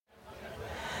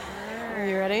Are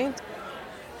you ready?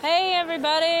 Hey,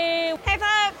 everybody. Hey,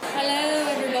 Pop. Hello,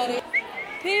 everybody.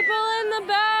 People in the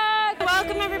back.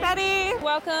 Welcome, everybody.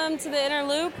 Welcome to the Inner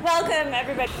Loop. Welcome,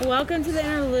 everybody. Welcome to the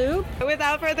Inner Loop.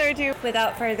 Without further ado.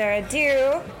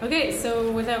 Okay,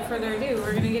 so without further ado,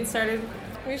 we're going to get started.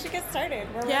 We should get started.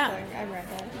 We're Yeah. rambling. I'm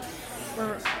rambling.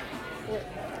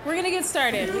 We're going to get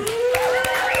started.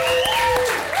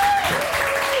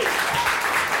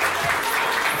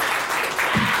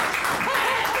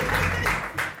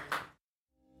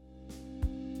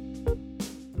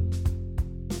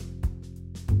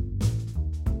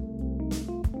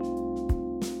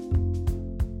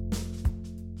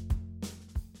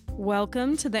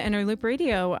 Welcome to the Inner Loop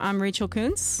Radio. I'm Rachel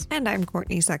Kuntz. And I'm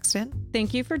Courtney Sexton.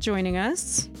 Thank you for joining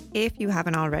us. If you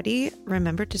haven't already,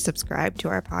 remember to subscribe to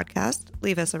our podcast,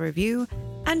 leave us a review,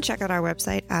 and check out our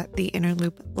website at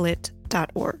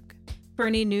theinnerlooplit.org. For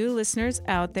any new listeners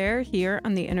out there, here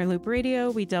on the Inner Loop Radio,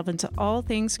 we delve into all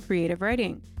things creative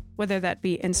writing, whether that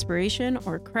be inspiration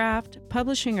or craft,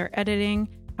 publishing or editing,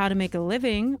 how to make a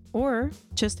living, or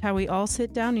just how we all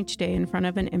sit down each day in front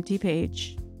of an empty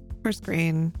page. Or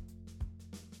screen.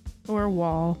 Or a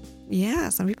wall. Yeah,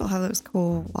 some people have those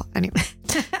cool... Anyway.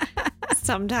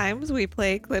 Sometimes we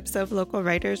play clips of local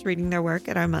writers reading their work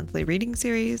at our monthly reading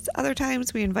series. Other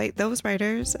times we invite those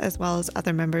writers, as well as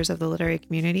other members of the literary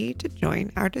community, to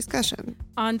join our discussion.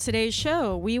 On today's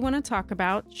show, we want to talk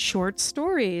about short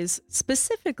stories.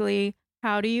 Specifically,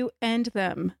 how do you end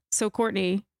them? So,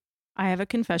 Courtney, I have a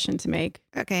confession to make.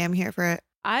 Okay, I'm here for it.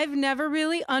 I've never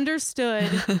really understood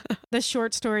the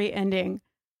short story ending.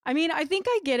 I mean, I think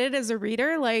I get it as a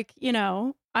reader. Like, you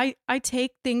know, I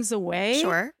take things away.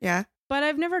 Sure, yeah. But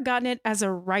I've never gotten it as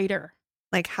a writer.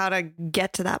 Like how to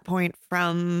get to that point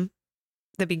from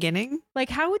the beginning. Like,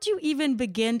 how would you even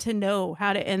begin to know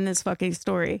how to end this fucking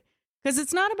story? Because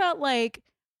it's not about like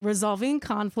resolving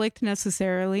conflict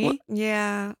necessarily. Well,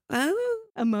 yeah.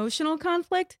 Emotional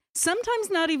conflict.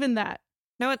 Sometimes not even that.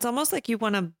 No, it's almost like you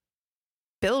want to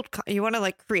you want to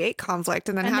like create conflict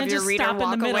and then have your reader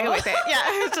walk away with it. Yeah.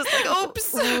 It's just like,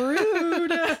 oops.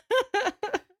 Rude.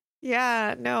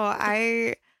 Yeah. No,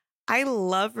 I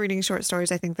love reading short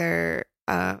stories. I think they're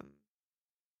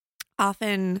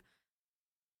often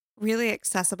really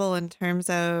accessible in terms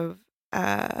of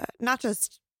not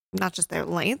just their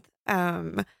length,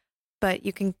 but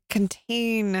you can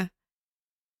contain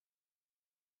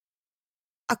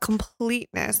a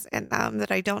completeness in them that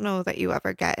I don't know that you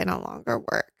ever get in a longer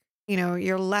work. You know,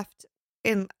 you're left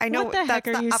in, I know what the heck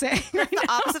are you saying? That's the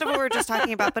opposite of what we were just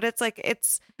talking about, but it's like,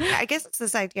 I guess it's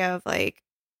this idea of like,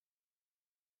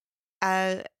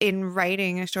 in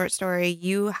writing a short story,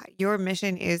 your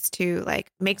mission is to like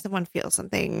make someone feel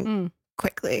something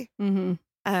quickly. Mm-hmm.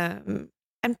 And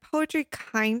poetry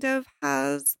kind of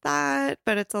has that,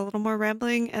 but it's a little more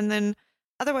rambling. And then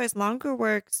otherwise longer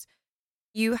works,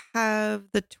 you have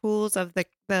the tools of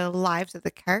the lives of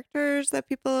the characters that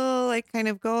people like kind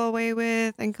of go away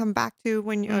with and come back to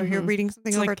when you're reading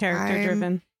something over like character time.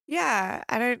 driven. Yeah,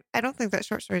 I don't think that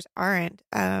short stories aren't,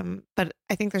 but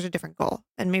I think there's a different goal,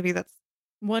 and maybe that's...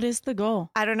 What is the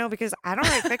goal? I don't know, because I don't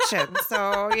write fiction,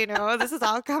 so you know this is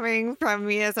all coming from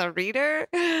me as a reader.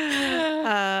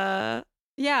 Yeah,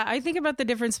 I think about the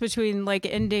difference between like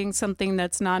ending something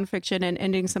that's nonfiction and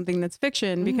ending something that's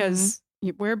fiction, because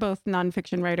we're both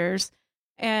nonfiction writers.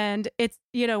 And it's,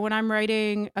 you know, when I'm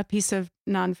writing a piece of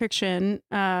nonfiction,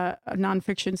 a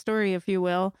nonfiction story, if you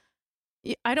will,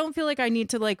 I don't feel like I need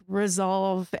to like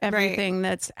resolve everything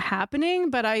that's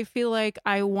happening, but I feel like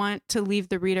I want to leave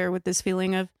the reader with this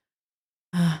feeling of,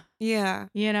 yeah,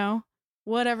 you know,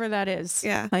 whatever that is.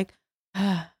 Yeah. Like,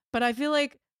 but I feel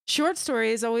like short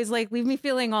stories always like leave me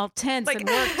feeling all tense like and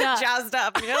worked up. Jazzed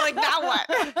up. You know, like now what?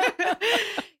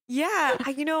 Yeah.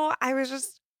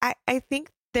 I think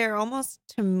they're almost,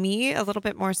 to me, a little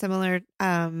bit more similar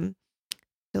to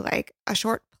like a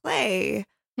short play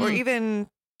or even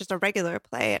just a regular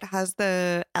play. It has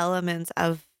the elements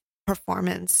of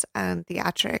performance and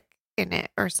theatric in it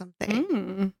or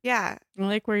something. Yeah. I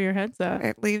like where your head's at.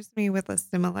 It leaves me with a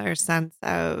similar sense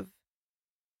of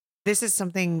this is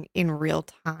something in real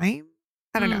time.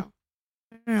 I don't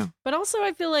know. But also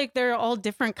I feel like there are all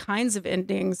different kinds of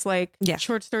endings. Like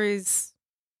short stories,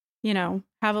 you know,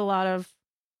 have a lot of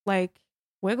like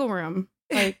wiggle room.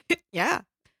 Like, yeah.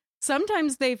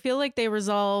 Sometimes they feel like they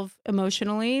resolve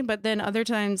emotionally, but then other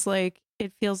times, like,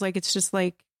 it feels like it's just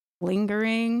like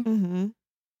lingering. Mm-hmm.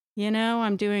 You know,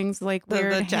 I'm doing like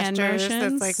weird the hand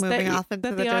motions that's like moving off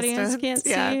into the audience distance. can't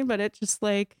see, but it's just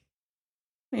like,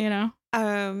 you know.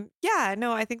 Yeah,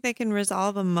 no, I think they can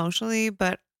resolve emotionally,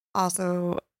 but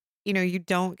also, you know, you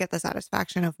don't get the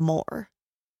satisfaction of more.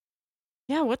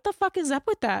 Yeah, what the fuck is up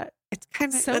with that? It's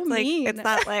kind of So it's like mean. it's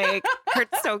that like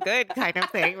hurts so good kind of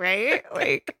thing, right?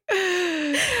 Like,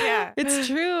 yeah, It's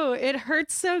true. It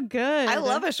hurts so good. I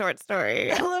love a short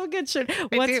story. I love a good short. I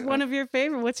What's do. one of your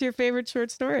favorite? What's your favorite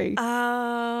short story?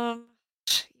 I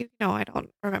don't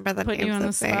remember the Put names you on of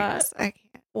the spot. things. I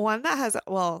can't. The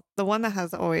one that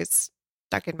has always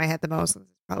stuck in my head the most is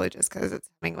probably just because it's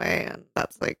Hemingway, and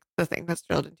that's like the thing that's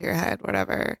drilled into your head,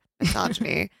 whatever.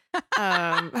 Misogyny.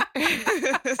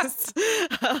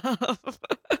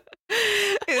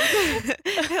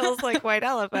 Hills like white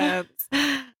elephants.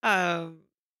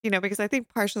 Because I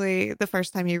think partially the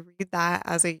first time you read that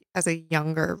as a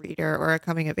younger reader or a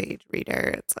coming of age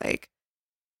reader, it's like,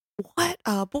 what,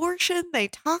 abortion? They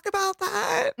talk about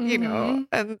that,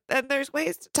 and there's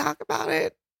ways to talk about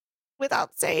it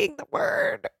without saying the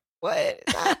word. What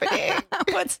is happening?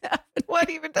 What's happening?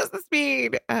 What even does this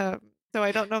mean? So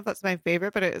I don't know if that's my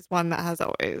favorite, but it is one that has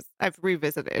always I've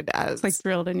revisited as It's like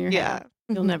drilled in your head. yeah.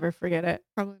 You'll never forget it.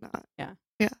 Probably not. Yeah.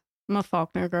 Yeah. I'm a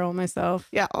Faulkner girl myself.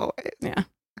 Yeah, always. Yeah.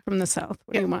 From the South.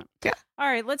 What do you want? Yeah. All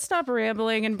right, let's stop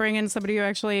rambling and bring in somebody who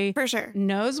actually For sure.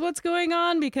 knows what's going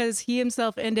on, because he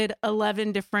himself ended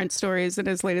 11 different stories in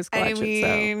his latest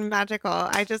collection. Magical.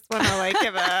 I just want to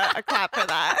give a clap for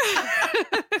that.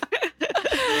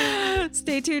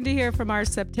 Stay tuned to hear from our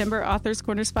September Authors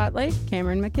Corner Spotlight,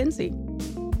 Cameron MacKenzie.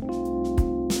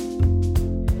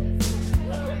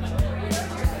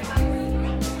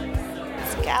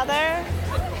 Let's gather,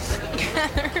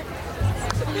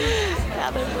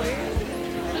 please.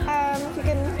 If you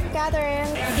can gather in.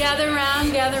 Gather round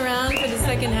for the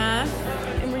second half.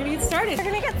 And we're going to get started. We're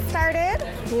going to get started.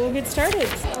 We'll get started.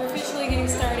 We're officially getting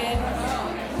started.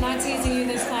 Not teasing you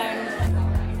this time.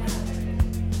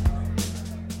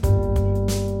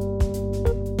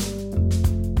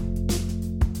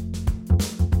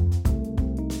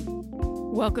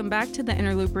 Welcome back to the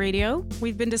Interloop Radio.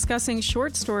 We've been discussing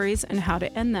short stories and how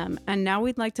to end them. And now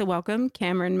we'd like to welcome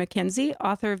Cameron MacKenzie,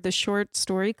 author of the short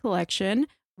story collection,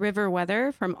 River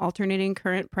Weather, from Alternating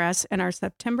Current Press, and our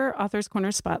September Authors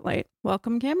Corner Spotlight.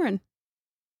 Welcome, Cameron.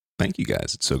 Thank you,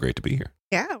 guys. It's so great to be here.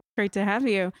 Yeah. Great to have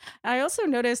you. I also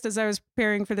noticed as I was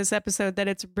preparing for this episode that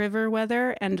it's River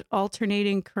Weather and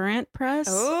Alternating Current Press.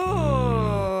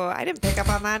 Oh, I didn't pick up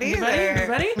on that either.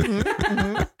 Anybody?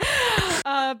 Mm-hmm.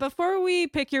 Before we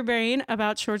pick your brain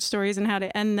about short stories and how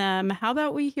to end them, how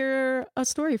about we hear a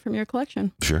story from your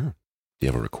collection? Sure. Do you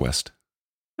have a request?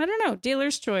 I don't know.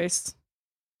 Dealer's choice.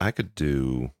 I could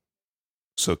do...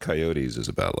 So Coyotes is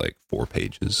about 4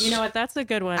 pages. You know what? That's a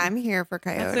good one. I'm here for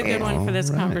Coyotes. That's a good one for this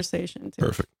All right. conversation, too.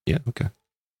 Perfect. Yeah, okay.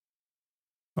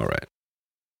 All right.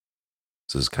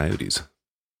 This is Coyotes.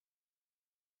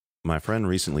 My friend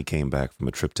recently came back from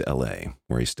a trip to L.A.,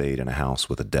 where he stayed in a house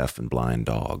with a deaf and blind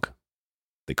dog.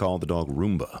 They called the dog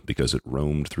Roomba because it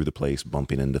roamed through the place,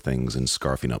 bumping into things and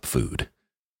scarfing up food.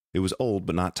 It was old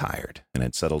but not tired, and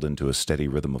had settled into a steady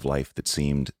rhythm of life that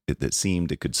seemed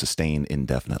it could sustain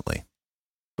indefinitely.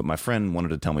 But my friend wanted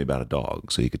to tell me about a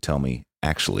dog, so he could tell me,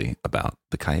 actually, about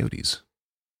the Coyotes.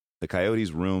 The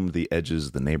Coyotes roamed the edges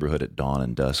of the neighborhood at dawn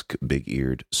and dusk,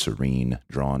 big-eared, serene,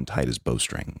 drawn tight as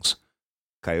bowstrings.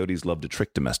 Coyotes loved to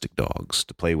trick domestic dogs,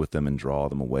 to play with them and draw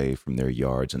them away from their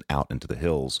yards and out into the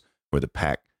hills, where the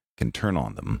pack can turn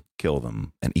on them, kill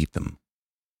them, and eat them.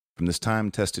 From this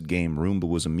time-tested game, Roomba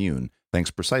was immune,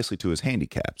 thanks precisely to his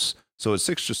handicaps. So at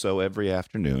 6 or so every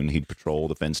afternoon, he'd patrol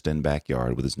the fenced-in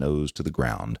backyard with his nose to the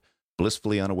ground,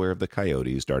 blissfully unaware of the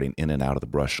coyotes darting in and out of the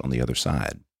brush on the other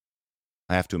side.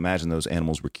 I have to imagine those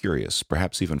animals were curious,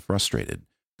 perhaps even frustrated,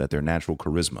 that their natural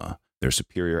charisma, their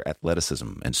superior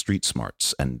athleticism and street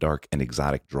smarts and dark and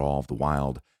exotic drawl of the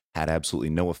wild had absolutely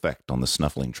no effect on the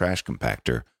snuffling trash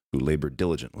compactor who labored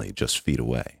diligently just feet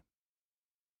away.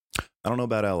 I don't know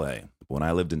about L.A., but when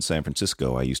I lived in San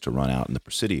Francisco, I used to run out in the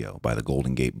Presidio by the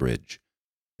Golden Gate Bridge.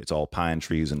 It's all pine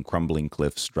trees and crumbling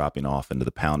cliffs dropping off into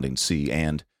the pounding sea,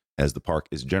 and, as the park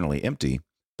is generally empty,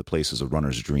 the place is a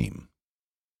runner's dream.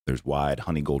 There's wide,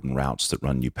 honey-golden routes that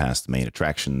run you past the main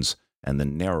attractions, and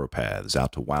then narrow paths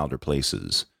out to wilder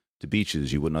places, to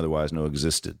beaches you wouldn't otherwise know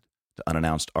existed, to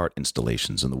unannounced art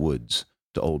installations in the woods,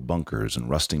 to old bunkers and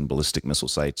rusting ballistic missile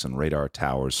sites and radar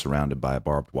towers surrounded by a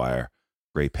barbed wire,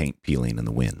 gray paint peeling in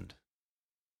the wind.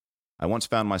 I once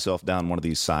found myself down one of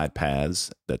these side paths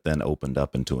that then opened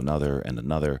up into another and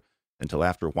another, until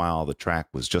after a while the track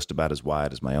was just about as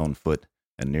wide as my own foot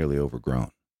and nearly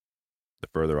overgrown. The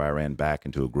further I ran back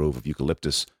into a grove of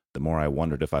eucalyptus, the more I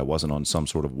wondered if I wasn't on some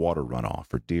sort of water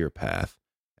runoff or deer path,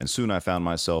 and soon I found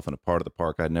myself in a part of the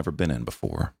park I'd never been in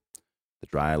before. The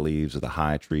dry leaves of the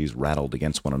high trees rattled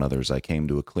against one another as I came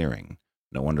to a clearing,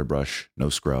 no underbrush, no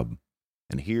scrub,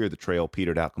 and here the trail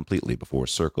petered out completely before a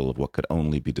circle of what could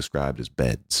only be described as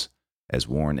beds, as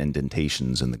worn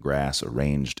indentations in the grass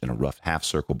arranged in a rough half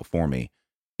circle before me,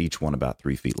 each one about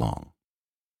 3 feet long.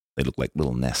 They looked like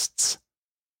little nests,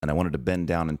 and I wanted to bend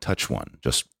down and touch one,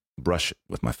 just brush it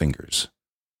with my fingers.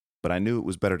 But I knew it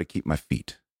was better to keep my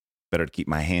feet, better to keep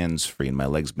my hands free and my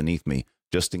legs beneath me,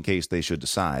 just in case they should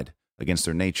decide, against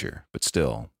their nature, but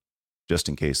still, just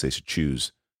in case they should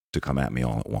choose to come at me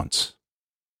all at once.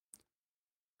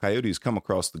 Coyotes come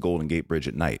across the Golden Gate Bridge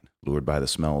at night, lured by the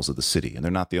smells of the city, and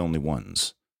they're not the only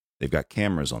ones. They've got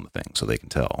cameras on the thing, so they can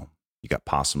tell. You got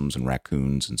possums and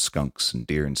raccoons and skunks and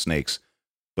deer and snakes,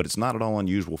 but it's not at all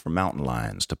unusual for mountain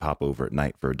lions to pop over at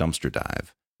night for a dumpster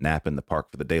dive, nap in the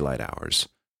park for the daylight hours,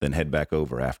 then head back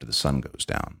over after the sun goes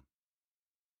down.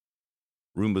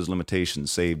 Roomba's limitations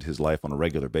saved his life on a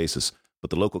regular basis, but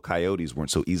the local coyotes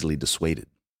weren't so easily dissuaded.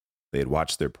 They had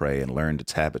watched their prey and learned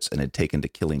its habits and had taken to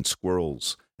killing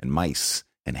squirrels and mice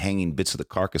and hanging bits of the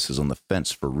carcasses on the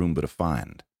fence for Roomba to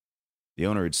find. The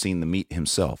owner had seen the meat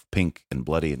himself, pink and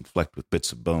bloody and flecked with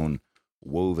bits of bone,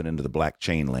 woven into the black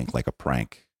chain link like a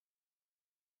prank.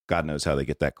 God knows how they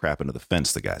get that crap into the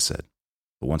fence, the guy said.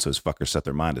 But once those fuckers set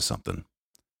their mind to something,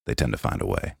 they tend to find a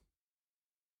way.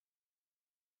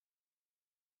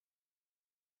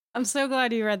 I'm so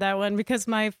glad you read that one, because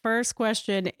my first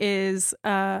question is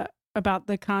about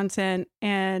the content,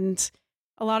 and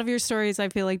a lot of your stories I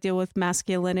feel like deal with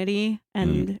masculinity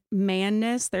and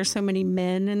manness. There's so many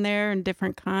men in there and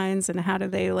different kinds, and how do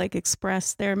they like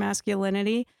express their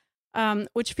masculinity,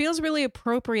 which feels really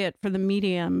appropriate for the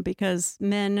medium, because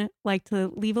men like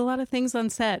to leave a lot of things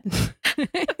unsaid.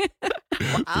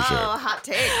 Oh, hot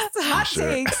takes. Hot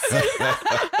takes.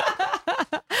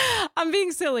 I'm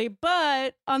being silly,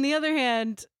 but on the other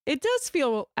hand, it does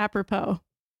feel apropos.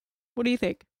 What do you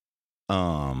think?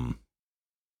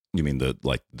 You mean the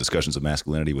like discussions of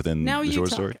masculinity within the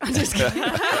short story? I'm just kidding.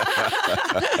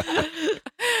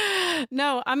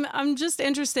 No, I'm just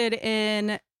interested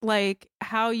in like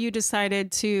how you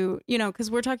decided to,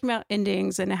 because we're talking about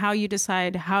endings and how you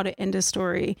decide how to end a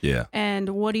story. Yeah. And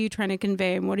what are you trying to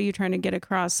convey and what are you trying to get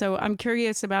across? So I'm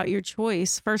curious about your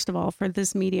choice, first of all, for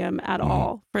this medium at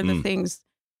all, for the things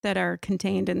that are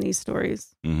contained in these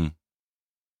stories.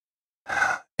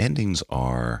 Endings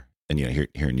are, and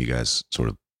hearing you guys sort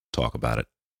of talk about it,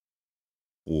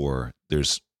 or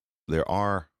there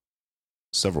are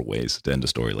several ways to end a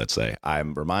story, let's say.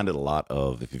 I'm reminded a lot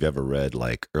of, if you've ever read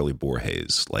like early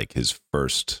Borges, like his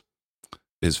first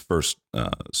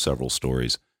several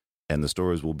stories, and the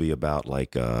stories will be about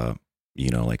like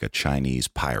like a Chinese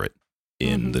pirate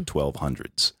in the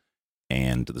 1200s,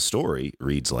 and the story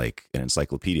reads like an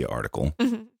encyclopedia article,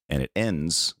 and it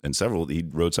ends, and he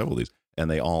wrote several of these, and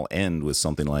they all end with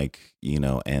something like,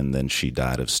 and then she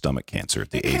died of stomach cancer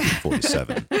at the age of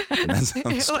 47. And that's how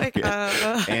the story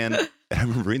and I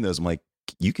remember reading those. I'm like,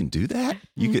 you can do that?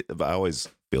 You could. I always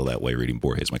feel that way reading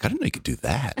Borges. I'm like, I didn't know you could do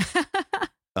that.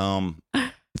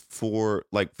 For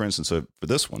instance, so for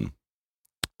this one,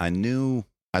 I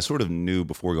sort of knew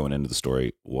before going into the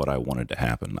story what I wanted to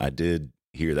happen. I did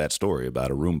hear that story about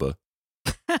a Roomba.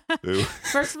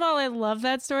 First of all, I love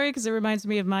that story because it reminds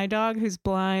me of my dog, who's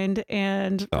blind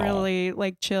and really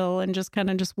like chill and just kind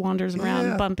of just wanders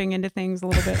around bumping into things a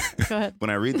little bit. Go ahead. When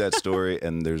I read that story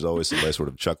and there's always somebody sort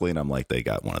of chuckling, I'm like, they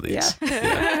got one of these.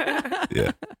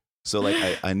 Yeah. So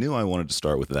like I knew I wanted to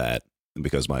start with that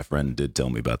because my friend did tell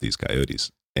me about these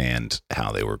coyotes and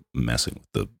how they were messing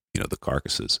with the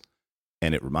carcasses.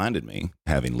 And it reminded me,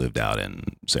 having lived out in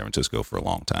San Francisco for a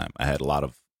long time, I had a lot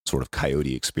of sort of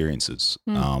coyote experiences.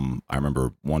 I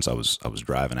remember once I was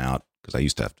driving out, because I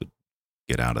used to have to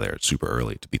get out of there super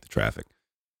early to beat the traffic.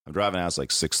 I'm driving out, it's like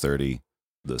 6:30.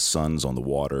 The sun's on the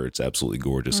water. It's absolutely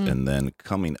gorgeous. And then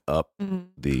coming up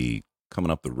the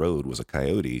road was a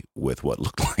coyote with what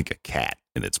looked like a cat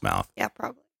in its mouth. Yeah,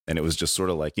 probably. And it was just sort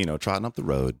of like, trotting up the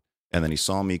road. And then he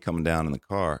saw me coming down in the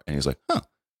car and he's like, huh.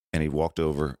 And he walked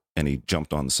over and he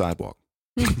jumped on the sidewalk.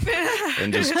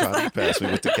 And just trotted past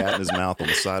me with the cat in his mouth on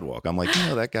the sidewalk. I'm like,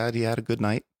 that guy, he had a good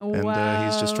night. And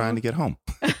he's just trying to get home.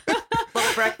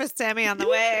 Little breakfast Sammy on the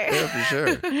way. Yeah, for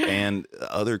sure. And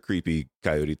other creepy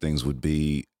coyote things would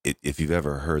be, if you've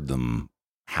ever heard them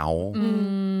howl,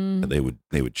 they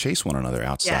would chase one another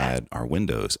outside our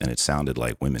windows, and it sounded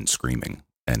like women screaming.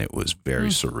 And it was very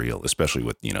surreal, especially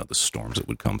with, the storms that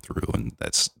would come through, and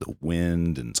that's the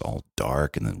wind, and it's all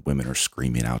dark, and then women are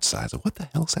screaming outside. So what the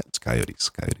hell is that? It's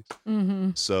coyotes.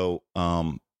 So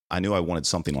I knew I wanted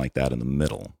something like that in the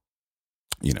middle.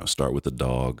 Start with the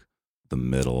dog, the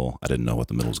middle. I didn't know what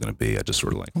the middle was going to be. I just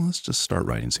sort of like, well, let's just start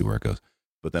writing and see where it goes.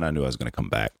 But then I knew I was going to come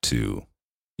back to,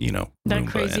 that Roomba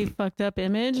crazy and- fucked up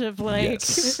image of like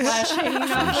Yes. Flash hanging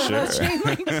off of a Sure. chain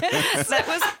link fence. That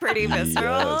was pretty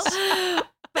visceral. Yes.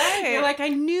 But You're like, I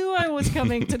knew I was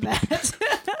coming to that.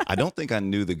 I don't think I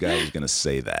knew the guy was going to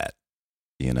say that,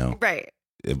 right.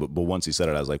 But once he said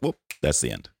it, I was like, well, that's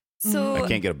the end. So I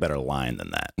can't get a better line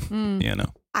than that, Mm.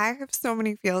 I have so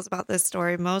many feels about this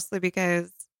story, mostly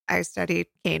because I studied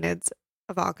canids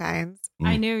of all kinds.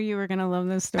 I knew you were gonna love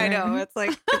this story. I know it's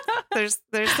like there's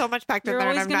so much factor You're there,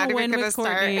 and always I'm not gonna even win going to with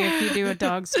start. Courtney if you do a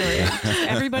dog story. Just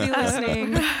everybody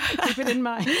listening, keep it in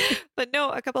mind. But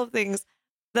no, a couple of things.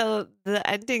 The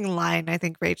ending line, I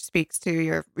think, Rach, speaks to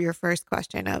your first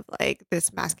question of like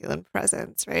this masculine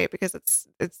presence, right? Because it's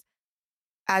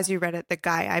as you read it, the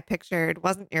guy I pictured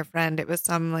wasn't your friend. It was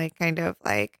some like kind of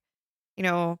like,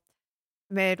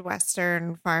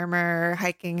 Midwestern farmer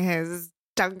hiking his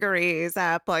dungarees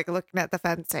up, like looking at the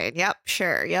fence saying, yep,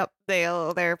 sure, yep,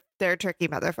 they're tricky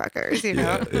motherfuckers,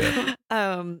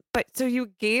 Yeah. But so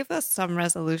you gave us some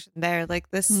resolution there. Like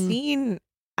the scene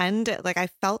ended, like I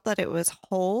felt that it was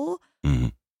whole,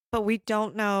 Mhm. but we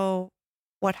don't know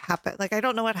what happened. Like I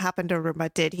don't know what happened to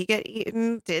Roomba. Did he get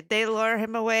eaten? Did they lure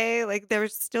him away? Like there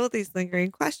was still these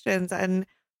lingering questions, and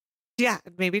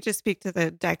maybe just speak to the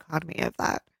dichotomy of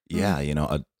that. Yeah,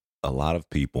 a lot of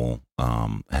people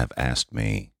have asked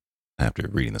me after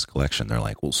reading this collection. They're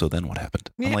like, "Well, so then what happened?"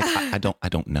 I'm like, I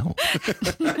don't know.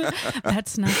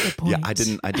 That's not the point. Yeah, I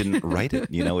didn't write it.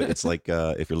 It's like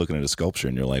if you're looking at a sculpture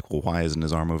and you're like, "Well, why isn't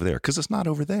his arm over there?" Because it's not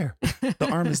over there. The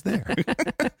arm is there.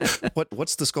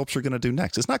 What's the sculpture going to do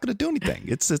next? It's not going to do anything.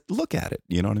 It's look at it.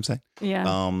 You know what I'm saying?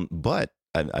 Yeah. But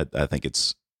I think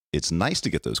it's nice to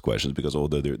get those questions because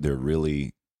although they're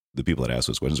really, the people that ask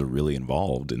those questions are really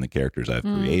involved in the characters I've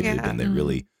created, yeah. and they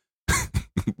really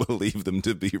believe them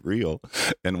to be real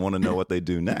and want to know what they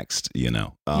do next.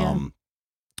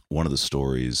 One of the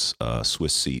stories,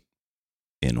 Swiss Seat,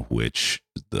 in which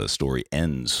the story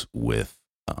ends with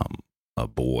a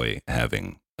boy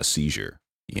having a seizure,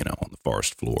 on the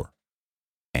forest floor,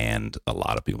 and a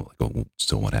lot of people are like, "Oh,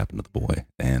 so what happened to the boy?"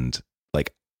 And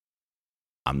like,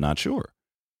 I'm not sure.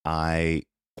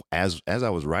 As I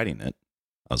was writing it,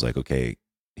 I was like, okay,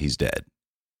 he's dead.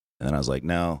 And then I was like,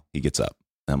 no, he gets up.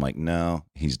 And I'm like, no,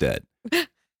 he's dead.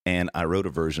 And I wrote a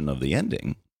version of the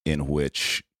ending in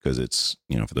which, because it's,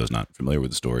 for those not familiar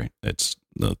with the story, it's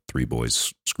the three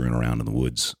boys screwing around in the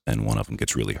woods and one of them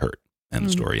gets really hurt. And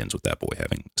the story ends with that boy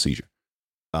having a seizure.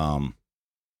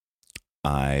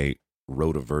 I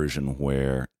wrote a version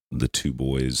where the two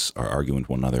boys are arguing with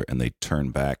one another and they turn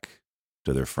back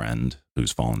to their friend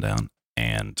who's fallen down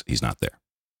and he's not there.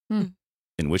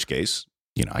 In which case,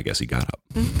 I guess he got up.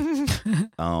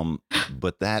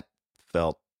 But that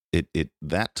felt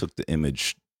that took the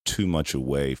image too much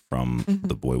away from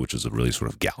the boy, which is a really sort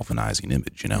of galvanizing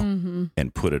image,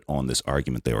 and put it on this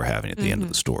argument they were having at the end of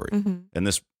the story. And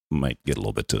this might get a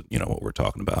little bit to, what we're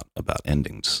talking about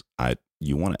endings. I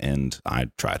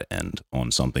try to end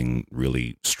on something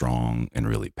really strong and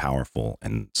really powerful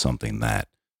and something that,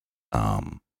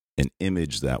 an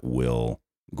image that will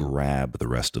grab the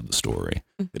rest of the story.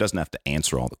 It doesn't have to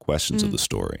answer all the questions of the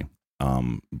story,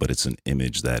 but it's an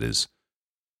image that is,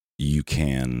 you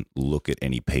can look at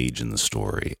any page in the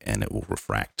story and it will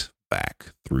refract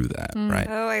back through that, right?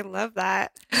 Oh, I love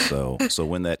that. So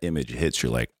when that image hits,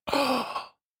 you're like, oh,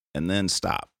 and then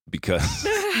stop because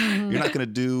you're not going to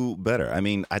do better. I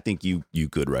mean, I think you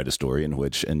could write a story in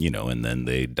which, and then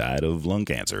they died of lung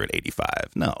cancer at 85.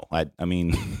 No, I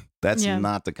mean, that's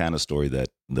not the kind of story that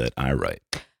I write.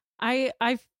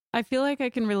 I feel like I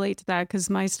can relate to that because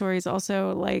my story is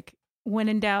also like, when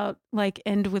in doubt, like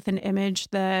end with an image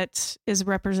that is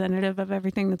representative of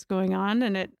everything that's going on,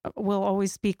 and it will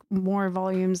always speak more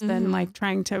volumes than like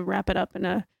trying to wrap it up in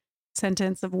a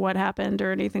sentence of what happened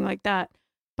or anything like that.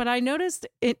 But I noticed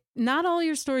not all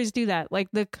your stories do that. Like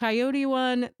the coyote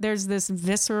one, there's this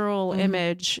visceral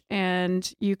image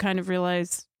and you kind of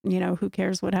realize, who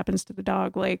cares what happens to the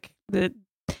dog? Like what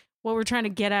we're trying to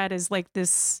get at is like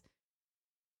this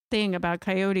thing about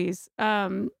coyotes.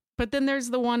 But then there's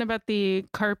the one about the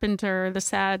carpenter, the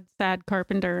sad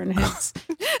carpenter and his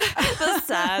the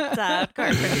sad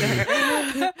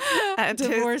carpenter and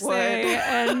divorcee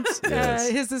and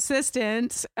his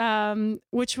assistant,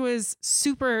 which was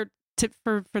super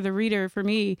for the reader, for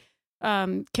me,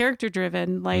 character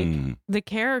driven. Like the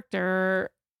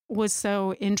character was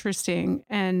so interesting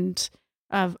and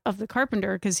of the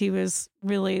carpenter because he was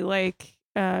really like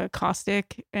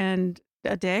caustic and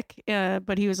a dick,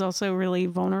 but he was also really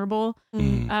vulnerable.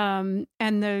 And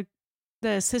the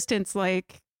assistant's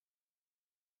like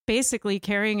basically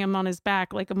carrying him on his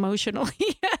back, like emotionally.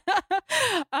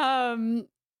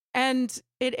 And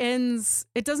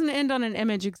it doesn't end on an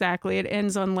image exactly. It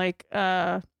ends on like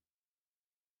a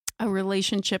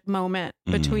relationship moment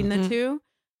between the two.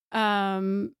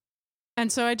 And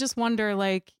so I just wonder,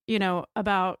 like,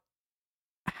 about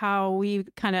how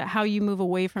you move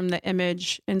away from the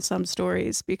image in some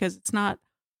stories, because it's not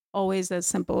always as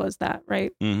simple as that,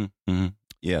 right?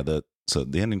 Yeah. So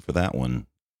the ending for that one,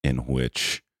 in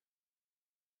which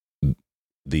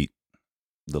the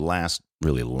last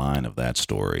really line of that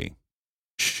story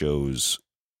shows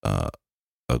a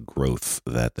growth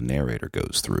that the narrator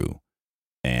goes through,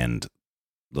 and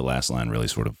the last line really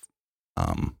sort of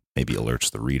maybe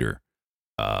alerts the reader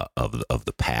of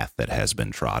the path that has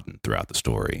been trodden throughout the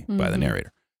story by the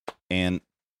narrator. And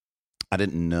I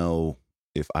didn't know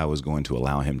if I was going to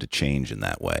allow him to change in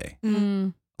that way.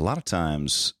 A lot of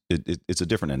times it's a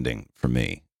different ending for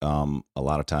me. A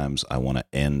lot of times I want to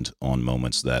end on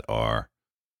moments that are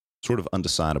sort of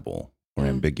undecidable or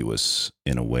ambiguous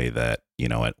in a way that,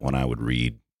 when I would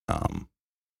read,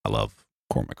 I love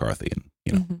Cormac McCarthy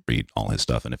and, read all his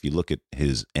stuff. And if you look at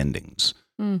his endings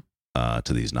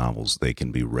to these novels, they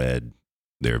can be read,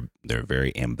 they're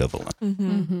very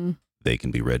ambivalent. They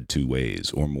can be read two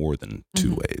ways or more than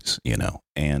two ways,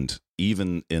 and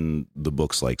even in the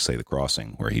books like, say, The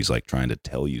Crossing, where he's like trying to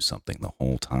tell you something the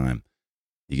whole time,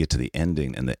 you get to the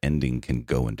ending and the ending can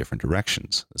go in different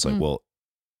directions. It's like, well,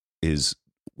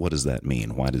 what does that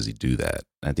mean? Why does he do that?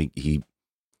 I think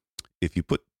if you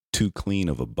put too clean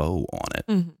of a bow on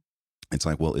it, it's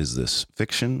like, well, is this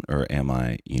fiction or am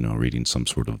I, reading some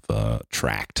sort of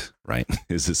tract, right?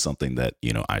 Is this something that,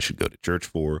 I should go to church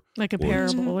for? Like a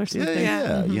parable or something.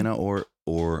 Yeah.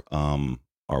 Or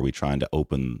are we trying to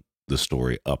open the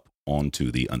story up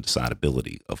onto the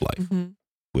undecidability of life,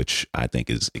 which I think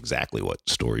is exactly what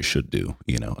stories should do.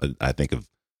 I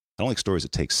don't like stories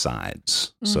that take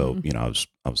sides. So,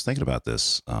 I was thinking about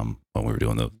this when we were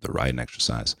doing the writing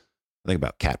exercise. I think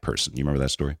about Cat Person. You remember that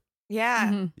story?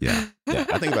 Yeah. Yeah.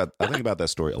 I think about that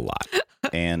story a lot.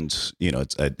 And,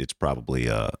 it's probably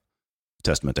a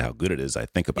testament to how good it is. I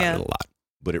think about it a lot.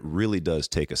 But it really does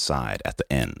take a side at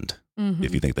the end.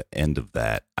 If you think the end of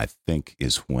that, I think,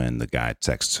 is when the guy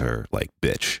texts her like,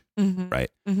 bitch, right?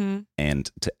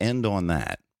 And to end on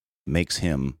that makes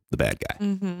him the bad guy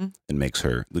and makes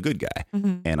her the good guy.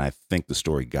 And I think the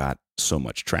story got so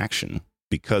much traction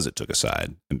because it took a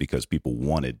side and because people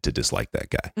wanted to dislike that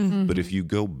guy. But if you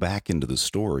go back into the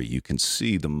story, you can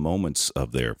see the moments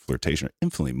of their flirtation are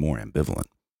infinitely more ambivalent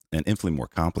and infinitely more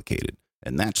complicated.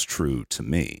 And that's true to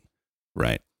me,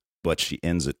 right? But she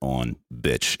ends it on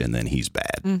bitch and then he's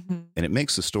bad. And it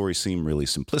makes the story seem really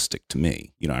simplistic to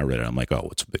me. I read it, I'm like, oh,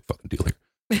 what's a big fucking deal here?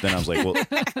 Then I was like, well,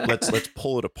 let's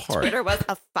pull it apart. Twitter was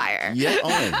a fire. Yeah.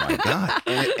 Oh my God.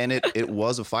 And it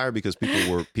was a fire because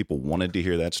people wanted to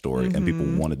hear that story and people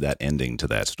wanted that ending to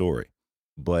that story.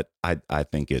 But I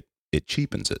think it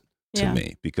cheapens it to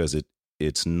me because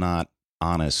it's not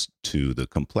honest to the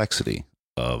complexity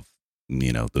of,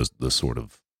 the sort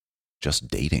of just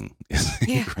dating is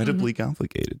incredibly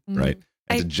complicated, right?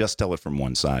 And to just tell it from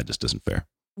one side just isn't fair.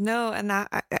 No, and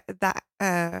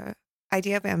that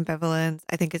idea of ambivalence,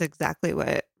 I think, is exactly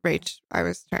what I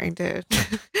was trying to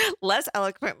less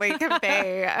eloquently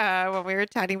convey when we were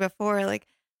chatting before. Like,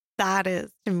 that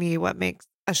is, to me, what makes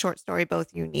a short story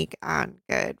both unique and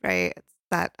good, right? It's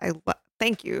that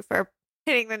thank you for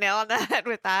hitting the nail on the head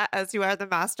with that, as you are the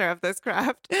master of this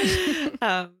craft.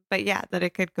 But yeah, that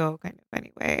it could go kind of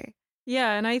any way.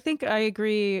 Yeah, and I think I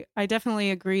agree. I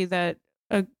definitely agree that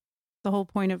the whole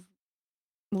point of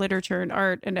literature and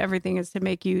art and everything is to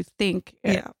make you think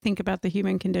about the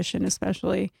human condition,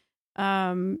 especially. But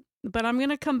I'm going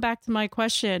to come back to my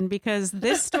question because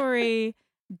this story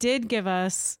did give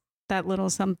us that little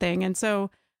something. And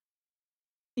so,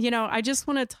 I just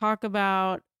want to talk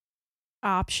about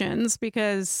options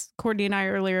because Courtney and I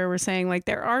earlier were saying, like,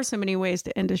 there are so many ways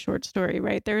to end a short story,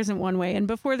 right? There isn't one way. And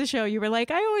before the show, you were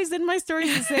like, I always end my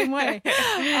stories the same way. So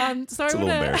it's a little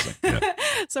embarrassing. Yeah.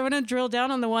 So I'm going to drill down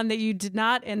on the one that you did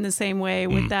not end the same way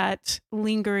with that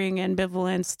lingering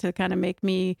ambivalence to kind of make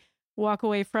me walk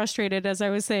away frustrated, as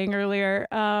I was saying earlier.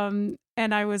 And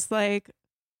I was like,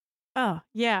 oh,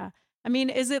 yeah. I mean,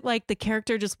 is it like the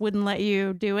character just wouldn't let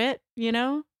you do it,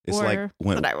 It's like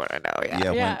when But I want to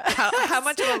know, yeah. How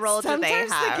much of a role do they have?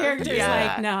 Sometimes the character's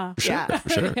like, no. For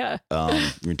sure. Yeah.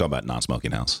 You're talking about Non-Smoking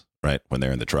House, right? When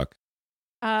they're in the truck.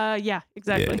 Yeah,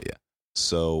 exactly. Yeah.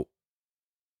 So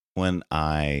when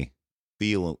I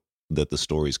feel that the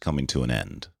story's coming to an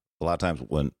end, a lot of times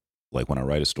when I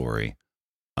write a story,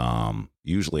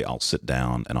 Usually I'll sit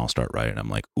down and I'll start writing. I'm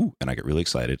like, ooh, and I get really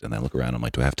excited. And I look around. I'm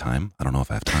like, do I have time? I don't know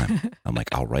if I have time. I'm like,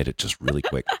 I'll write it just really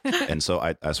quick. And so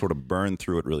I sort of burn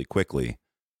through it really quickly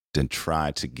and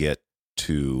try to get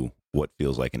to what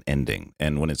feels like an ending.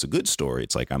 And when it's a good story,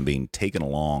 it's like I'm being taken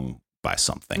along by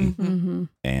something. Mm-hmm.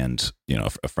 And, you know,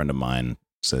 a friend of mine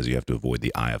says you have to avoid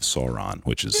the eye of Sauron,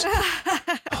 which is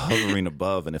hovering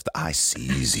above. And if the eye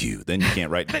sees you, then you can't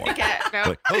write anymore.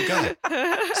 Like, oh, God.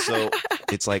 So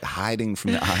it's like hiding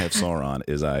from the eye of Sauron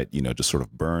is I, you know, just sort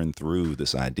of burn through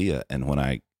this idea. And when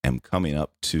I am coming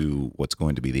up to what's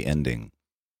going to be the ending,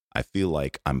 I feel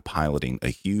like I'm piloting a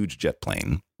huge jet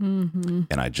plane, and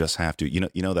I just have to, you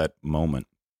know that moment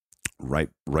right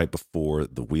before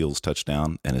the wheels touch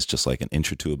down, and it's just like an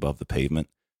inch or two above the pavement.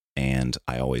 And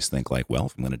I always think like, well,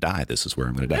 if I'm going to die, this is where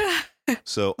I'm going to die.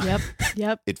 So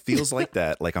Yep. It feels like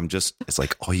that. Like it's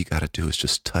like, all you got to do is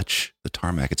just touch the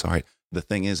tarmac. It's all right. The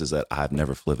thing is that I've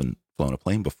never flown a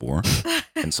plane before.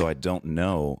 And so I don't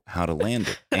know how to land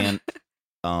it. And,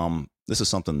 this is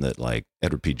something that like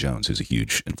Edward P. Jones, who's a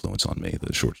huge influence on me,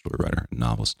 the short story writer and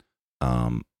novelist.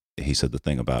 He said the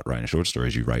thing about writing a short story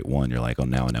is you write one, you're like, oh,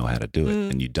 now I know how to do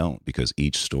it. And you don't, because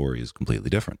each story is completely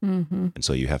different. Mm-hmm. And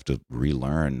so you have to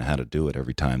relearn how to do it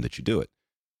every time that you do it.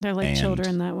 They're like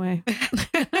children that way.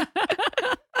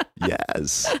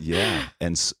 Yes. Yeah.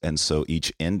 And so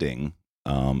each ending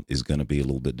is going to be a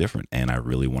little bit different. And I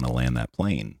really want to land that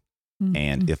plane. Mm-hmm.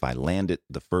 And if I land it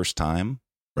the first time,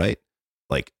 right?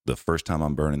 Like the first time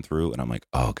I'm burning through and I'm like,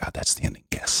 oh God, that's the ending.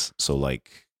 Yes. So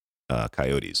like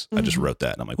Coyotes, I just wrote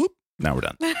that and I'm like, whoop, now we're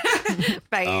done.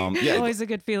 Right. Yeah, always a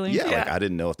good feeling. Yeah, like I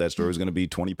didn't know if that story was going to be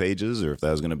 20 pages or if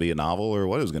that was going to be a novel or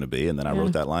what it was going to be. And then I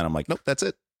wrote that line. I'm like, nope, that's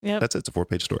it. Yep. That's it. It's a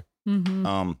 4-page story.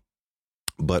 Mm-hmm.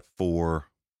 But for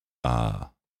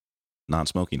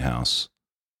Non-Smoking House,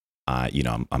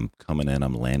 I'm coming in,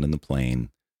 I'm landing the plane,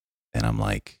 and I'm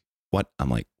like, what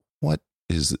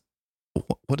is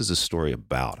this story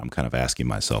about? I'm kind of asking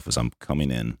myself as I'm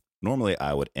coming in. Normally,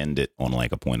 I would end it on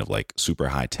like a point of like super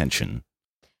high tension.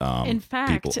 In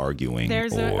fact, people arguing.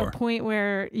 There's a point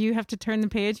where you have to turn the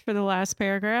page for the last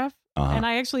paragraph. And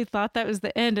I actually thought that was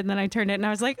the end, and then I turned it, and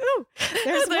I was like, "Ooh,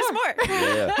 there's more."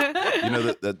 Yeah, you know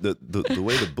the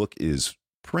way the book is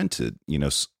printed, you know,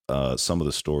 some of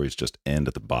the stories just end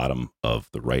at the bottom of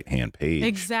the right hand page.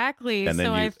 Exactly. And then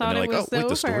so I thought it was wait,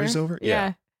 the story's over.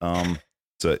 Yeah.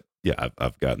 So yeah,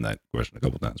 I've gotten that question a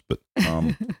couple times, but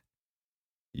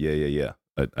yeah.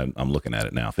 I'm looking at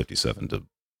it now, 57 to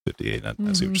 58. I see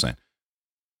what you're saying.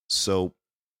 So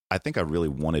I think I really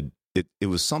wanted. It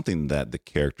was something that the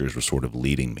characters were sort of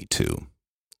leading me to.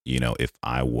 You know, if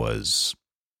I was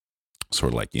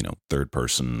sort of like, you know, third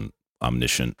person,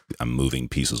 omniscient, I'm moving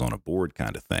pieces on a board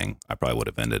kind of thing, I probably would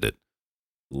have ended it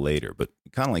later. But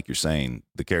kind of like you're saying,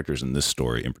 the characters in this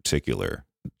story in particular,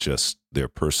 just their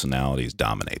personalities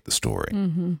dominate the story.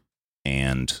 Mm-hmm.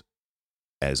 And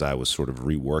as I was sort of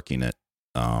reworking it,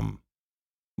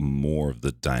 more of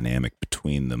the dynamic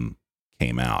between them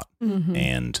came out. Mm-hmm.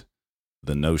 And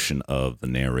the notion of the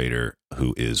narrator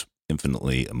who is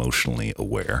infinitely emotionally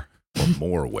aware, or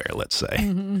more aware, let's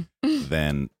say,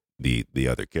 than the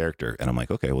other character. And I'm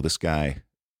like, okay, well, this guy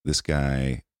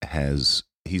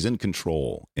he's in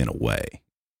control in a way,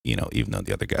 you know, even though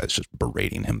the other guy is just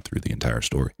berating him through the entire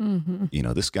story. Mm-hmm. You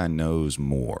know, this guy knows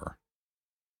more.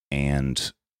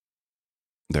 And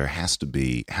there has to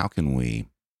be,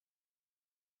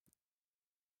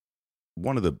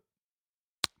 one of the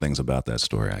things about that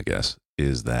story, I guess,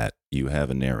 is that you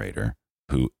have a narrator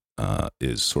who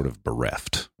is sort of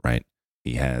bereft, right?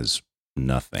 He has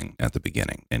nothing at the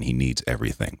beginning and he needs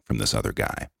everything from this other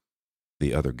guy.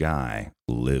 The other guy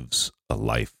lives a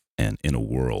life and in a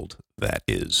world that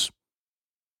is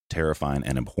terrifying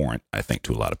and abhorrent, I think,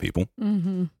 to a lot of people.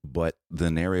 Mm-hmm. But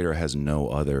the narrator has no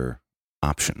other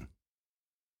option.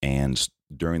 And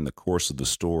during the course of the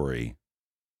story,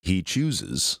 he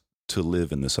chooses to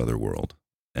live in this other world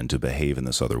and to behave in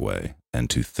this other way and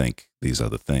to think these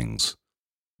other things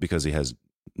because he has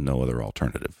no other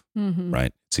alternative,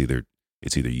 right? It's either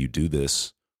you do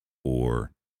this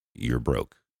or you're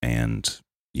broke and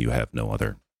you have no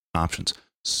other options.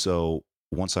 So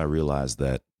once I realized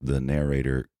that the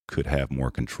narrator could have more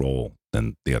control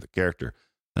than the other character,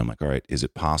 I'm like, all right, is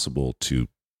it possible to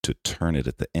turn it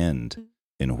at the end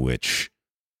in which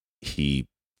he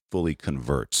fully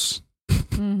converts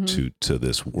to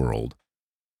this world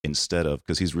instead of,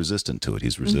 because he's resistant to it.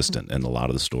 He's resistant. And a lot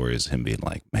of the story is him being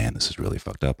like, man, this is really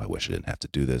fucked up. I wish I didn't have to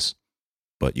do this.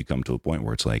 But you come to a point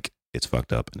where it's like, it's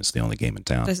fucked up and it's the only game in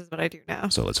town. This is what I do now.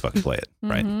 So let's fucking play it,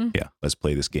 right? Yeah. Let's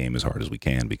play this game as hard as we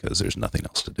can because there's nothing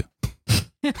else to do.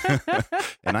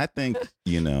 And I think,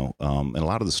 and a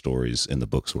lot of the stories in the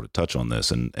book sort of touch on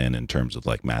this and in terms of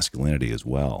like masculinity as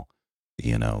well,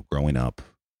 growing up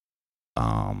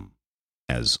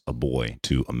as a boy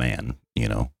to a man, you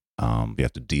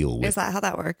have to deal with. Is that how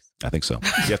that works? I think so.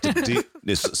 You have to deal.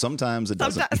 Sometimes it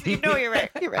doesn't. Sometimes, you're right.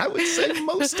 You're right. I would say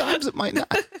most times it might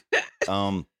not.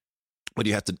 But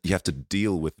you have to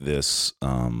deal with this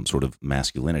sort of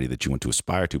masculinity that you want to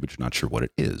aspire to, but you're not sure what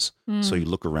it is. So you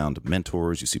look around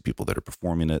mentors, you see people that are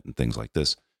performing it and things like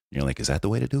this. And you're like, is that the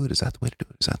way to do it? Is that the way to do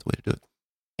it? Is that the way to do it?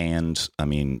 And I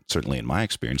mean, certainly in my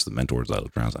experience, the mentors I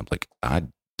looked around, I'm like, I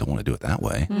don't want to do it that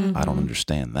way. Mm-hmm. I don't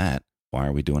understand that. Why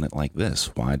are we doing it like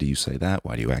this? Why do you say that?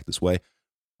 Why do you act this way?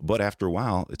 But after a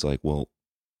while, it's like, well,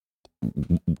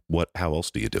 how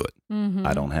else do you do it? Mm-hmm.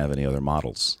 I don't have any other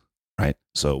models, right?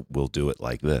 So we'll do it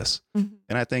like this. Mm-hmm.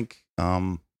 And I think,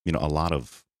 a lot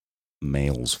of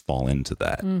males fall into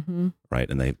that, right?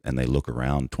 And they look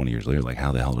around 20 years later, like,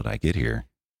 how the hell did I get here?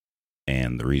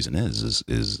 And the reason is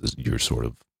you're sort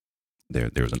of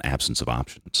there's an absence of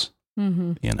options.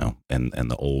 And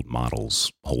the old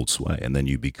models hold sway, and then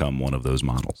you become one of those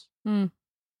models.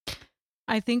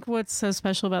 I think what's so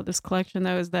special about this collection,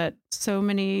 though, is that so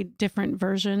many different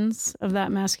versions of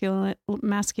that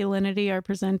masculinity are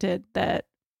presented that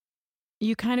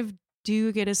you kind of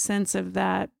do get a sense of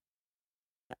that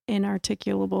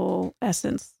inarticulable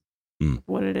essence of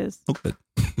what it is. Oh, good.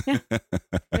 Yeah.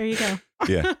 There you go.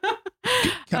 Yeah.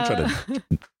 Kind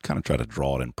of try to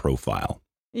draw it in profile.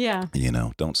 Yeah.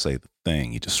 Don't say the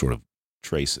thing. You just sort of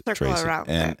trace it. Circle around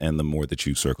it. And the more that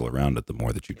you circle around it, the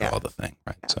more that you draw the thing.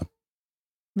 Right. Yeah. So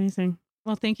amazing.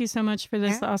 Well, thank you so much for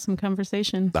this awesome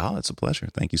conversation. Oh, it's a pleasure.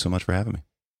 Thank you so much for having me.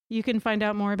 You can find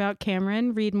out more about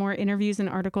Cameron, read more interviews and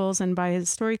articles, and buy his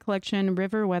story collection,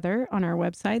 River Weather, on our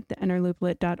website,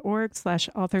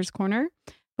 theinnerlooplit.org/authors corner.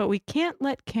 But we can't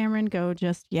let Cameron go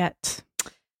just yet.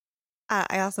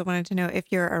 I also wanted to know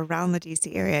if you're around the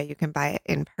DC area, you can buy it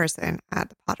in person at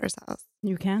the Potter's House.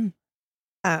 You can.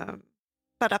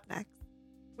 But up next,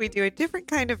 we do a different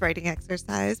kind of writing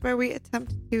exercise where we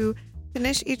attempt to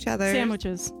finish each other.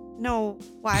 Sandwiches. No,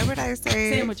 why would I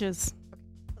say sandwiches?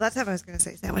 Well, that's how I was going to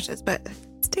say sandwiches, but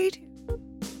stay tuned.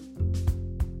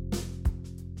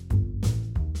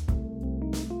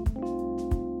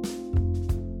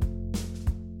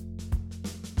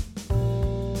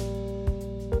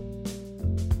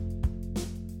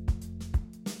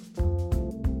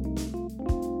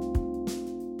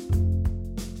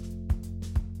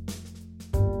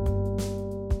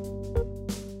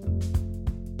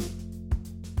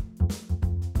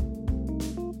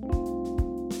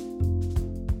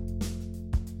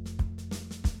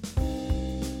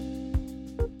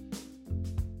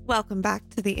 Welcome back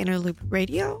to the Inner Loop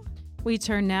Radio. We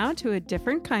turn now to a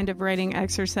different kind of writing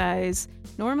exercise.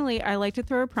 Normally, I like to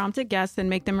throw a prompt at guests and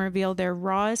make them reveal their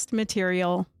rawest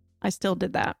material. I still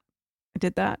did that. I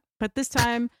did that. But this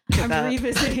time, I'm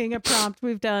revisiting a prompt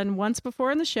we've done once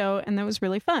before in the show, and that was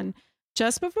really fun.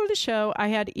 Just before the show, I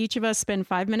had each of us spend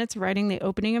 5 minutes writing the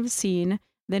opening of a scene.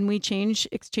 Then we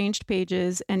exchanged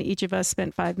pages, and each of us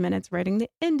spent 5 minutes writing the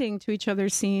ending to each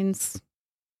other's scenes.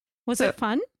 Was it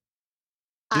fun?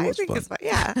 I think it's fun.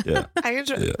 Yeah. I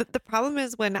enjoy it. The problem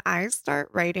is when I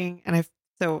start writing,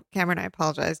 so Cameron, I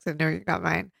apologize because I know you got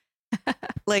mine.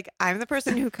 Like, I'm the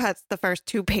person who cuts the first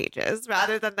 2 pages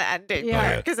rather than the ending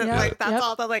part, because it's like that's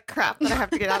all the like crap that I have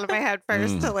to get out of my head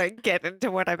first to like get into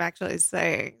what I'm actually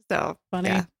saying. So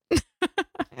funny.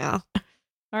 Yeah.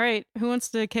 All right. Who wants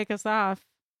to kick us off?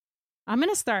 I'm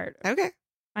going to start. Okay.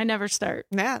 I never start.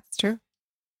 Yeah, it's true.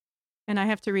 And I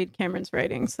have to read Cameron's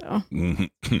writing, so.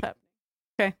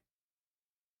 Okay.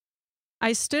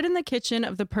 I stood in the kitchen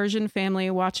of the Persian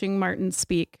family watching Martin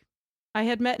speak. I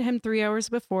had met him 3 hours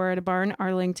before at a bar in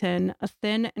Arlington, a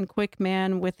thin and quick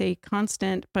man with a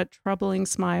constant but troubling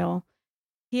smile.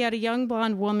 He had a young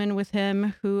blonde woman with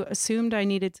him who assumed I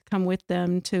needed to come with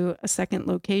them to a second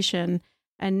location,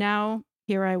 and now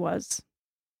here I was.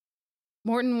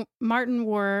 Martin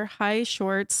wore high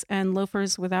shorts and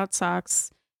loafers without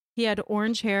socks. He had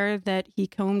orange hair that he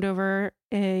combed over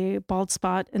a bald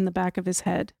spot in the back of his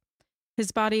head.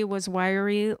 His body was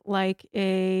wiry like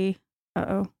a...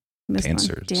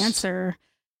 dancer.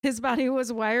 His body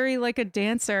was wiry like a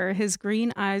dancer, his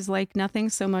green eyes like nothing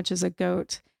so much as a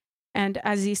goat. And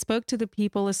as he spoke to the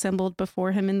people assembled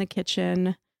before him in the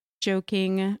kitchen,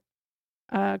 joking,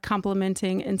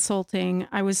 complimenting, insulting,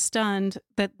 I was stunned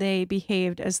that they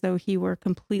behaved as though he were a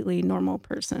completely normal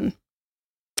person.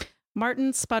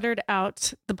 Martin sputtered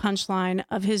out the punchline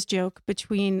of his joke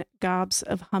between gobs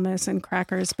of hummus and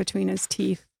crackers between his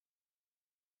teeth.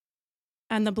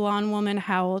 and the blonde woman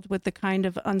howled with the kind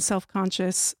of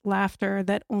unselfconscious laughter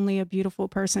that only a beautiful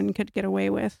person could get away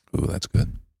with. Ooh, that's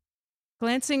good.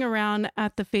 Glancing around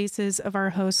at the faces of our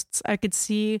hosts, I could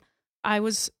see I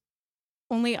was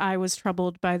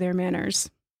troubled by their manners.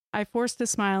 I forced a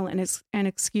smile and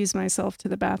excused myself to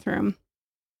the bathroom.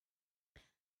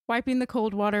 Wiping the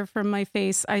cold water from my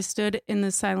face, I stood in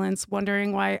the silence,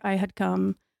 wondering why I had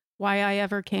come, why I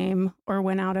ever came, or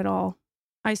went out at all.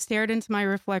 I stared into my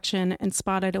reflection and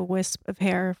spotted a wisp of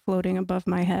hair floating above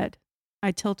my head.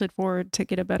 I tilted forward to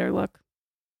get a better look.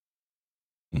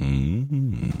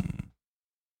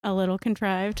 A little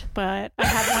contrived, but I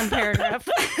had one paragraph.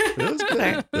 That was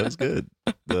good. That was good.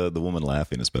 The woman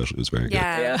laughing especially was very good.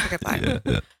 Yeah, that's a good line.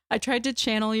 Yeah. I tried to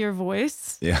channel your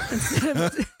voice Yeah. instead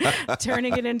of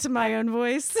turning it into my own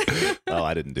voice. Oh,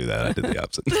 I didn't do that. I did the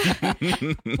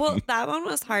opposite. Well, that one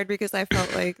was hard because I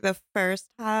felt like the first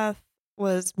half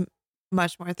was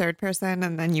much more third person,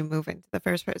 and then you move into the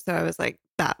first person. So I was like,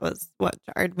 that was what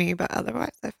jarred me. But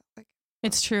otherwise, I felt like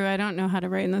It's true. I don't know how to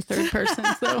write in the third person,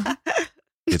 so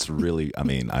It's really,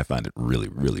 I find it really,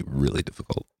 really, really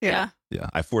difficult. yeah. Yeah.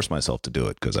 I force myself to do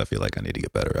it because I feel like I need to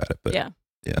get better at it. But Yeah.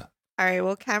 All right.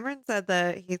 Well, Cameron said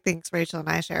that he thinks Rachel and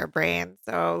I share a brain.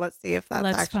 So let's see if that's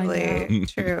Let's find actually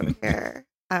true here.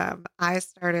 I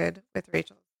started with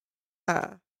Rachel's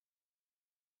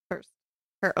first,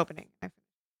 her opening. All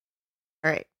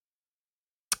right.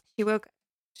 She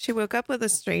woke up with a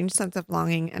strange sense of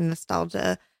longing and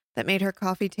nostalgia that made her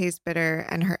coffee taste bitter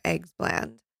and her eggs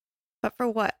bland. But for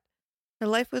what? Her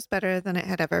life was better than it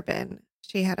had ever been.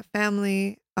 She had a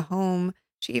family, a home.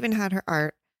 She even had her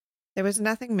art. There was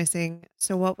nothing missing,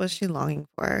 so what was she longing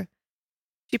for?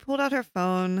 She pulled out her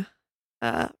phone,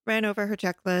 ran over her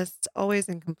checklist, always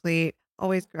incomplete,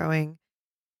 always growing.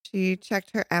 She checked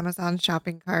her Amazon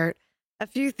shopping cart. A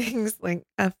few things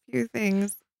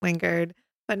lingered,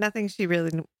 but nothing she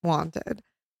really wanted.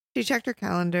 She checked her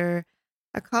calendar,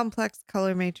 a complex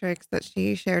color matrix that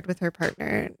she shared with her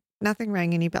partner. Nothing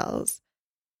rang any bells.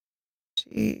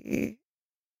 She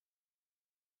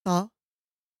saw.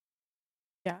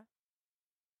 Yeah.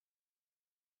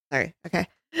 Sorry. Okay.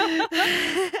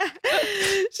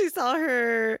 She saw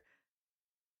her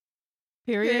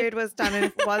period was done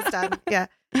and was done. Yeah,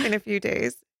 in a few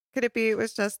days. Could it be it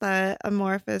was just that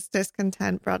amorphous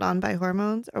discontent brought on by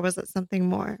hormones, or was it something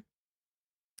more?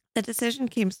 The decision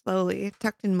came slowly,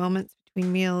 tucked in moments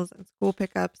between meals and school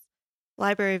pickups,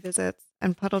 library visits,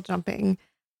 and puddle jumping.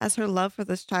 As her love for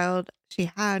this child she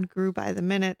had grew by the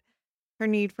minute, her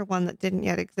need for one that didn't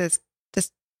yet exist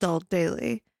distilled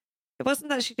daily. It wasn't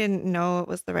that she didn't know it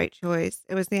was the right choice.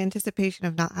 It was the anticipation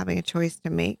of not having a choice to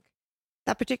make.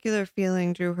 That particular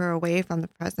feeling drew her away from the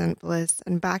present bliss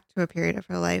and back to a period of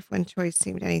her life when choice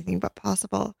seemed anything but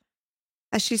possible.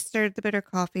 As she stirred the bitter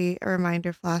coffee, a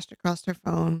reminder flashed across her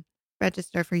phone,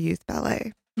 register for youth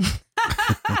ballet. So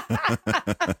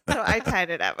I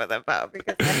tied it up with a bow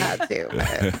because I had to,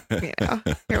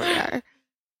 but, here we are.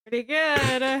 Pretty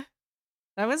good.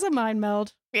 That was a mind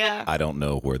meld. Yeah. I don't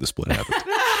know where the split happened.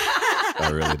 I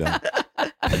really don't.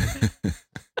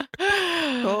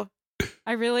 Cool.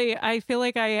 I feel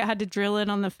like I had to drill in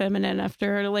on the feminine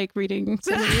after like reading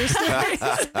some of your stories.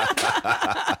 Get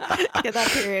that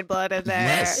period blood in there.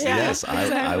 Yes, Yeah, yes.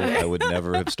 exactly. I would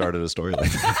never have started a story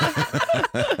like that.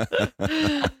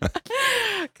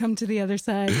 Come to the other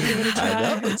side. Give it a try. I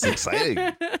know, it's exciting.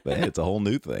 But hey, it's a whole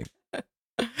new thing.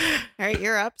 All right,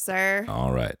 you're up, sir.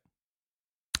 All right.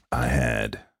 I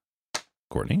had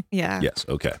Courtney? Yeah. Yes.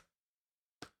 Okay.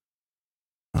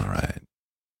 All right.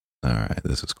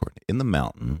 This is Courtney. In the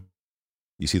mountain,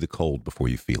 you see the cold before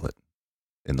you feel it.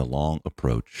 In the long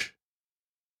approach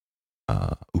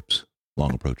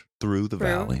through the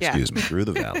valley, yeah. through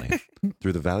the valley,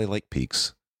 through the valley-like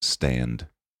peaks, stand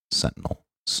sentinel,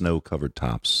 snow-covered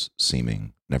tops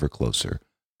seeming never closer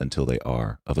until they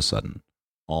are, of a sudden,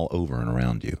 all over and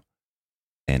around you.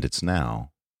 And it's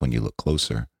now, when you look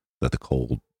closer, that the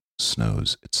cold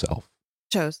snows itself.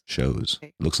 Shows.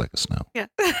 Looks like a snow. Yeah.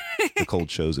 The cold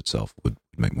shows itself would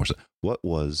make more sense. What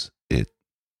was it?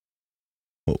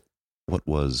 What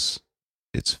was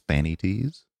its fanny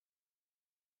tees?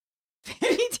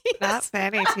 Fanny tees. Not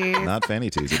fanny tees. Not fanny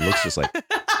tees. It looks just like.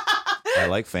 I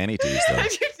like fanny tees though. I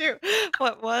do too.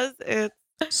 What was it?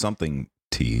 Something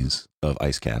tees of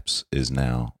ice caps is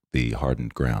now the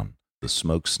hardened ground. The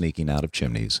smoke sneaking out of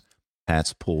chimneys,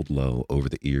 hats pulled low over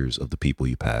the ears of the people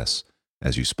you pass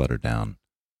as you sputter down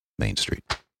Main Street.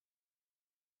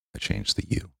 I changed the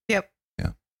U. Yep.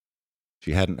 Yeah.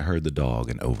 She hadn't heard the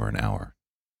dog in over an hour,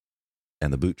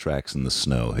 and the boot tracks in the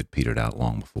snow had petered out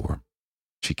long before.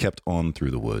 She kept on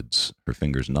through the woods, her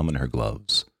fingers numbing her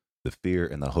gloves, The fear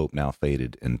and the hope now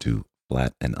faded into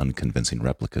flat and unconvincing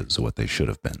replicas of what they should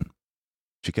have been.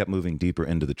 She kept moving deeper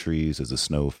into the trees as the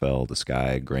snow fell, the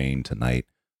sky graying to night,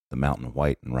 the mountain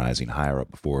white and rising higher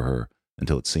up before her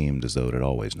until it seemed as though it had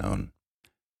always known.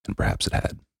 And perhaps it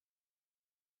had.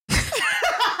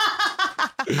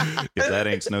 If that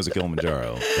ain't Snows of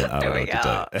Kilimanjaro, then I don't know what to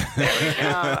tell you. There we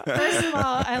go. First of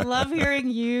all, I love hearing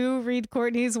you read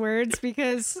Courtney's words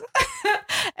because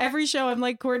every show I'm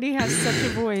like, Courtney has such a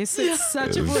voice. It's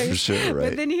such a voice. Sure, right.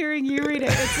 But then hearing you read it,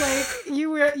 it's like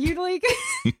you like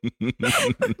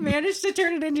managed to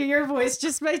turn it into your voice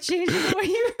just by changing the way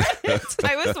you read it.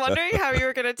 I was wondering how you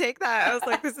were going to take that. I was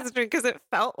like, this is because it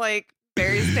felt like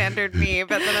very standard me,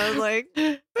 but then I was like,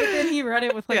 but then he read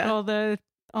it with like Yeah.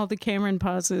 all the Cameron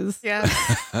pauses. yeah.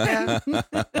 And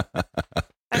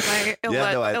my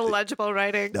illegible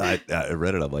writing. No, I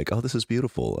read it. I'm like, oh, this is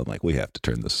beautiful. I'm like, we have to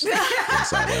turn this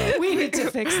inside out. We need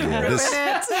to fix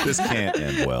that. This can't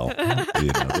end well.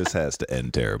 This has to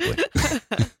end terribly.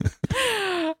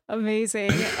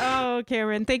 Amazing. Oh,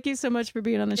 Cameron, thank you so much for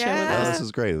being on the show with Yeah. Oh, us. this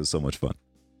was great. It was so much fun.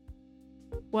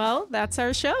 Well, that's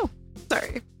our show.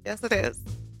 Sorry. Yes, it is.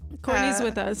 Courtney's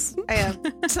with us. I am.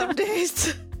 Some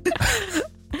days.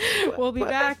 We'll be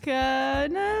back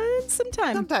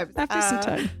sometime. Sometimes. After some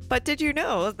time. But did you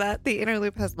know that the Inner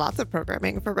Loop has lots of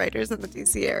programming for writers in the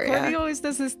DC area? Courtney always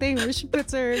does this thing where she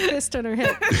puts her fist on her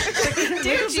hip.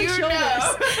 Did you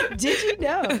know? Did you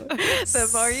know? The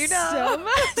more you know. So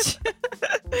much.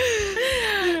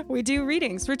 We do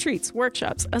readings, retreats,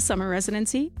 workshops, a summer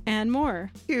residency, and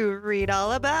more. You read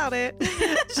all about it.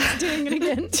 She's doing it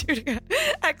again.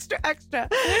 Extra.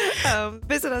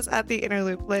 Visit us at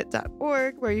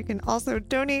theinnerlooplit.org, where you can also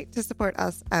donate to support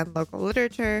us and local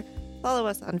literature. Follow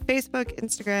us on Facebook,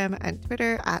 Instagram, and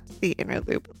Twitter at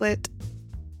theinnerlooplit.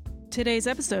 Today's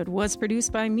episode was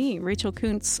produced by me, Rachel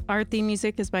Kuntz. Our theme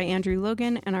music is by Andrew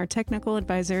Logan, and our technical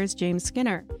advisor is James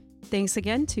Skinner. Thanks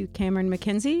again to Cameron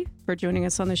MacKenzie for joining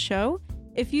us on the show.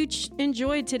 If you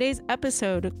enjoyed today's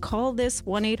episode, call this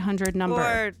 1-800 number.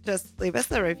 Or just leave us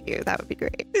a review. That would be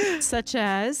great. Such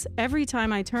as, every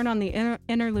time I turn on the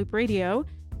Inner Loop radio,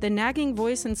 the nagging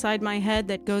voice inside my head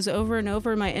that goes over and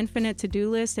over my infinite to-do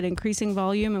list at increasing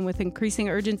volume and with increasing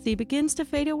urgency begins to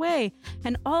fade away.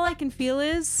 And all I can feel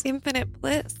is... Infinite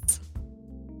bliss.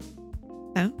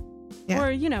 No?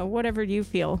 Yeah. Or, whatever you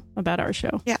feel about our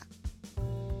show. Yeah.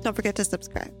 Don't forget to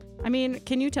subscribe. I mean,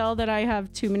 can you tell that I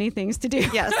have too many things to do?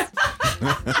 Yes.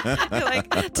 Like,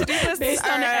 to-do lists Based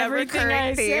are on a everything recurring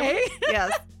I theme. say.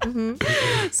 Yes.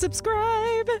 Mm-hmm.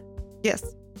 Subscribe.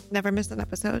 Yes. Never miss an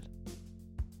episode.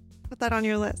 Put that on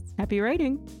your list. Happy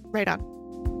writing. Right on.